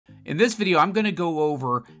In this video, I'm going to go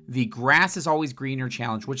over the Grass is Always Greener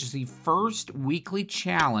challenge, which is the first weekly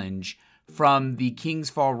challenge from the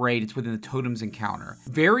King's Fall raid. It's within the Totems Encounter.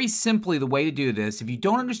 Very simply, the way to do this, if you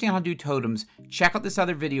don't understand how to do totems, check out this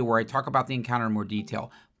other video where I talk about the encounter in more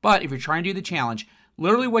detail. But if you're trying to do the challenge,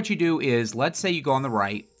 literally what you do is, let's say you go on the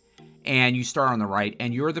right, and you start on the right,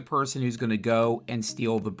 and you're the person who's going to go and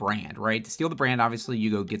steal the brand, right? To steal the brand, obviously, you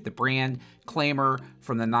go get the brand claimer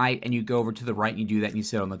from the knight, and you go over to the right, and you do that, and you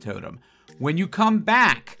sit on the totem. When you come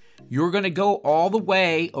back, you're going to go all the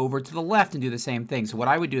way over to the left and do the same thing. So what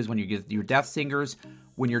I would do is when you get your Death Singers,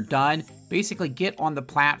 when you're done, basically get on the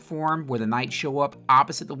platform where the knights show up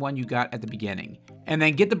opposite the one you got at the beginning. And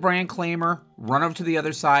then get the brand claimer, run over to the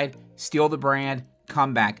other side, steal the brand,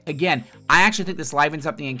 come back. Again, I actually think this livens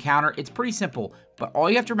up the encounter. It's pretty simple, but all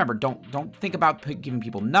you have to remember, don't think about giving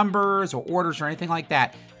people numbers or orders or anything like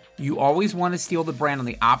that. You always want to steal the brand on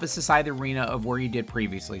the opposite side of the arena of where you did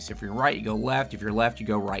previously. So if you're right, you go left. If you're left, you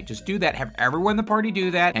go right. Just do that. Have everyone in the party do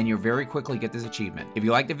that, and you'll very quickly get this achievement. If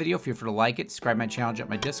you like the video, feel free to like it, subscribe to my channel, jump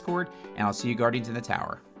my Discord, and I'll see you Guardians in the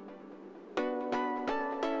Tower.